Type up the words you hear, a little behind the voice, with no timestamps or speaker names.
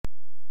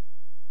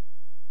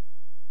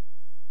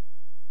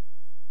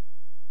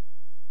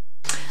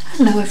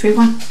Hello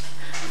everyone.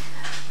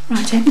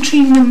 Right, entry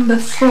number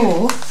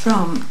 4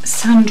 from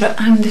Sandra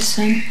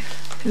Anderson,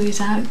 who is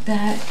out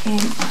there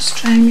in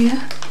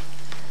Australia.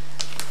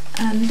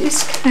 And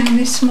this came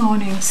this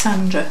morning,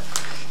 Sandra.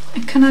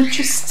 And can I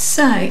just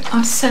say,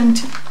 I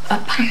sent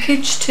a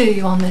package to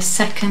you on the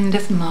 2nd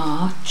of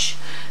March,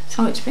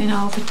 so it's been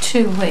over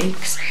 2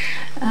 weeks.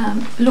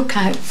 Look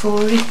out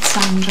for it,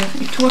 Sandra.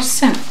 It was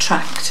sent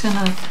tracked,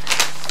 and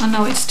I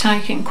know it's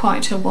taking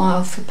quite a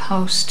while for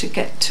post to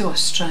get to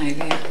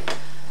Australia,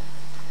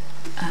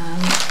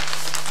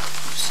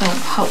 so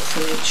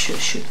hopefully it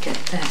should get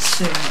there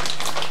soon.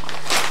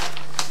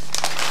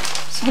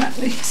 So let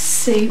me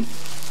see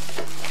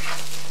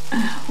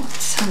what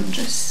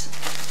Sandra's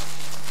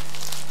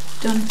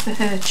done for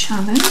her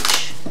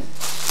challenge.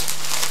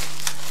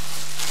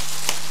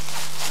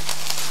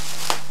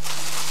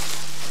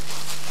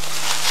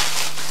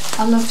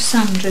 I love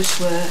Sandra's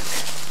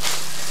work.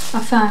 I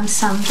found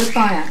Sandra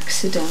by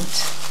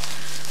accident.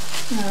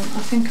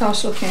 I think I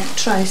was looking at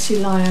Tracy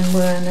Lyon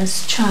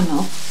Werner's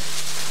channel,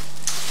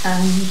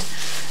 and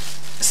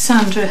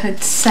Sandra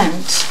had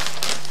sent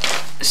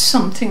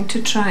something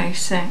to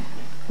Tracy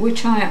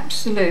which I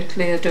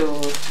absolutely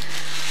adored,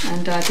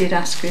 and I did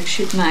ask her if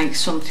she'd make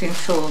something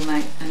for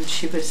me, and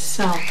she was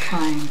so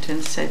kind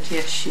and said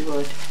yes she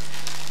would.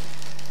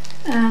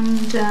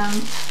 And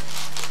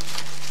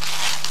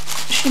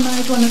she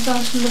made one of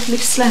those lovely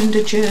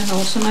slender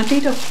journals, and I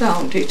did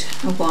upload it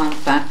a while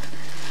back,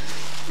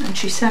 and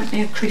she sent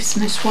me a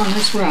Christmas one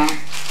as well.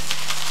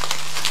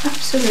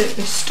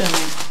 Absolutely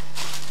stunning,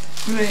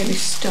 really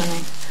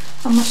stunning.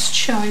 I must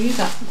show you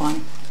that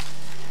one.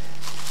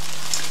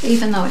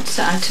 Even though it's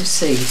out of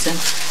season,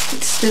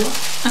 it's still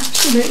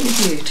absolutely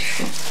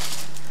beautiful.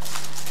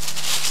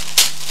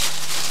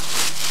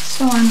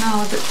 So I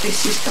know that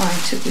this is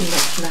going to be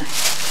lovely.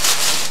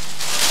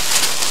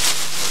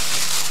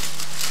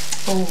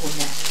 Oh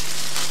yeah,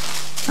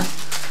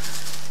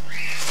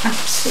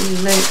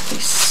 absolutely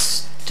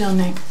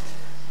stunning,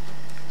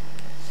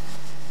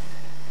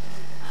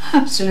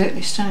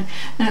 absolutely stunning.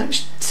 Now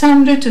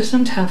Sandra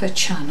doesn't have a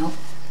channel.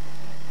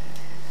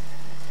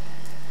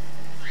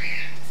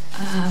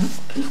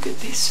 Look at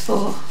this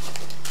for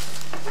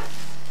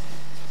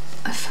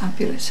a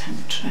fabulous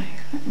entry.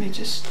 Let me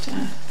just,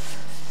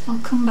 I'll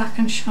come back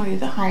and show you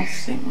the whole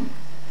thing.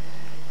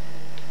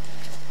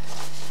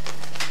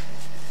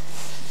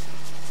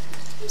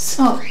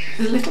 So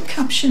the little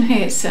caption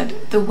here said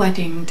the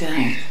wedding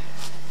day,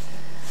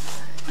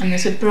 and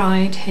there's a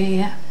bride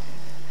here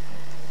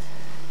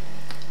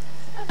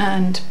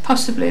and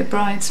possibly a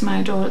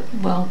bridesmaid, or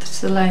well, it's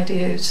the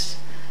lady who's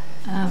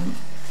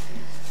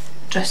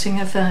dressing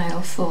a veil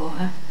for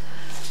her.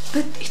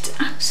 But it's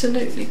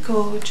absolutely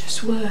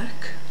gorgeous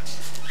work.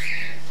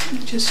 Let me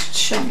just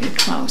show you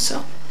close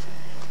up.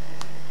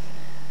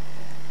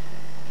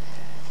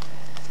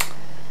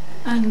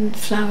 And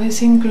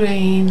flowers in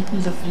green,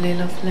 lovely,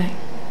 lovely.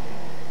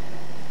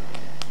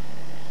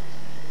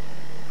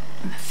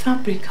 And the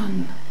fabric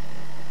on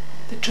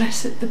the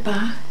dress at the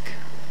back,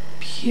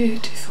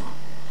 beautiful.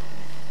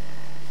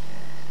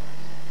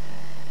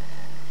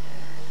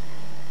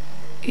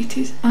 It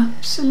is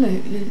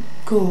absolutely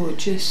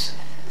gorgeous.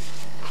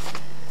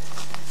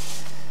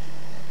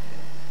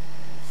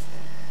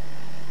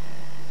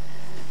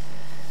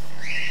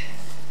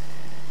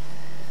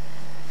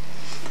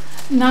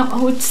 Now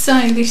I would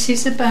say this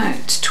is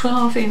about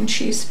 12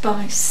 inches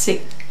by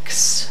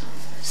 6,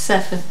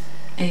 7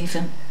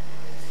 even.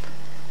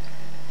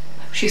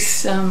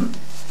 She's done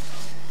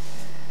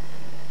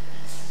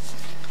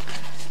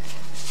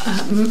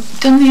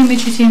the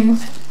images in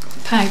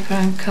paper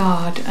and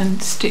card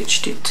and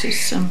stitched it to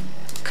some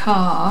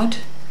card,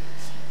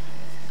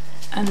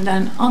 and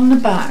then on the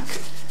back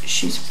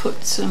she's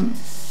put some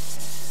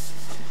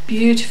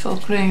beautiful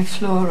green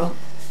floral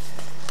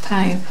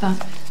paper,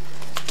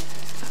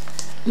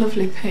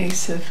 lovely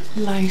piece of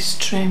lace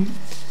trim,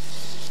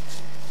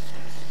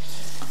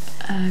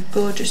 a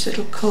gorgeous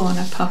little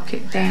corner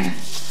pocket there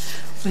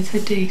with her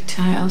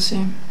details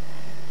in.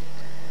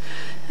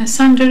 Now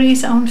Sandra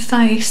is on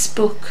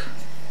Facebook.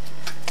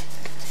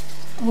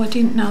 Oh, I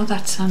didn't know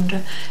that,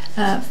 Sandra.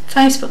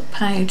 Facebook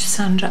page,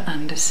 Sandra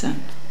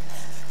Anderson.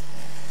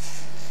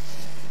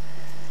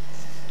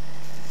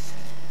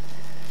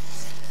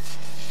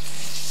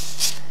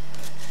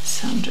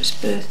 Sandra's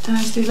birthday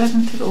is the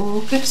 11th of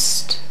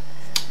August.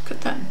 Look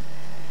at that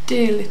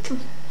dear little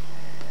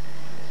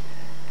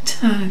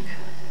tag.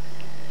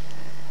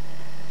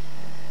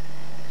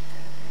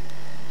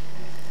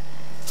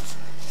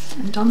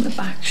 And on the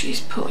back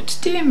she's put,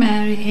 "Dear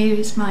Mary, here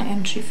is my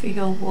entry for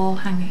your wall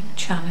hanging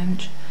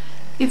challenge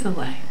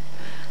giveaway.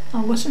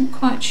 I wasn't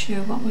quite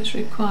sure what was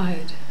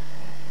required.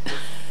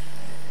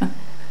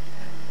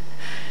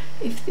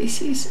 If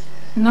this is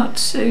not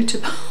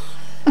suitable,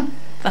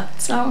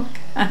 that's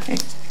okay."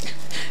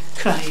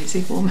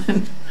 Crazy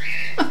woman.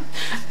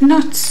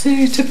 Not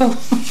suitable.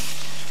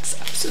 It's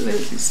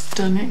absolutely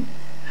stunning.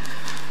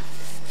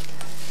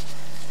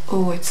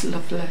 Oh, it's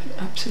lovely,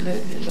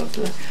 absolutely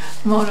lovely.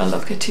 The more I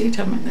look at it,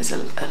 I mean, there's a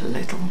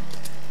little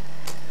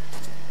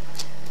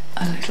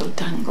a little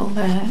dangle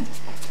there,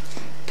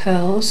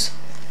 pearls.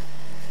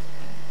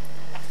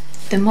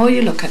 The more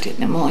you look at it,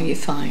 the more you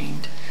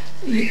find.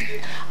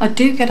 I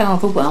do get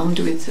overwhelmed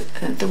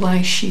with the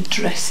way she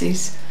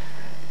dresses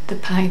the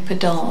paper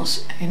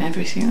dolls in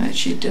everything that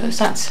she does.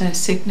 That's her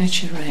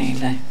signature,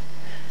 really.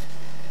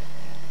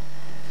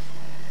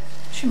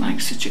 She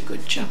makes such a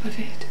good job of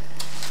it.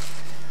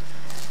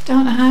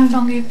 Don't know how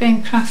long you've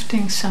been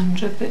crafting,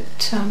 Sandra,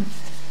 but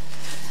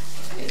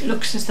it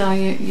looks as though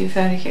you're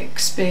very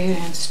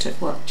experienced at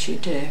what you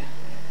do.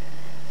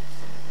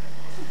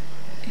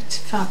 It's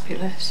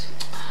fabulous.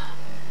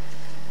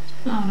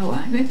 Blown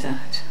away with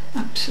that.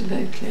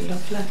 Absolutely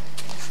lovely.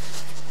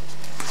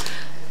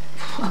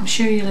 I'm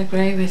sure you'll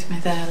agree with me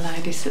there,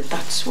 ladies, that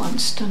that's one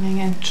stunning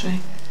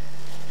entry.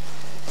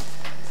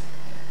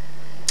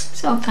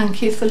 So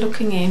thank you for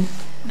looking in,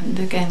 and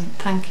again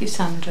thank you,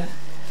 Sandra.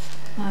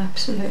 I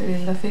absolutely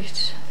love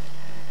it.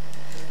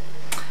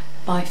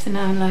 Bye for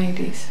now,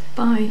 ladies.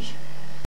 Bye.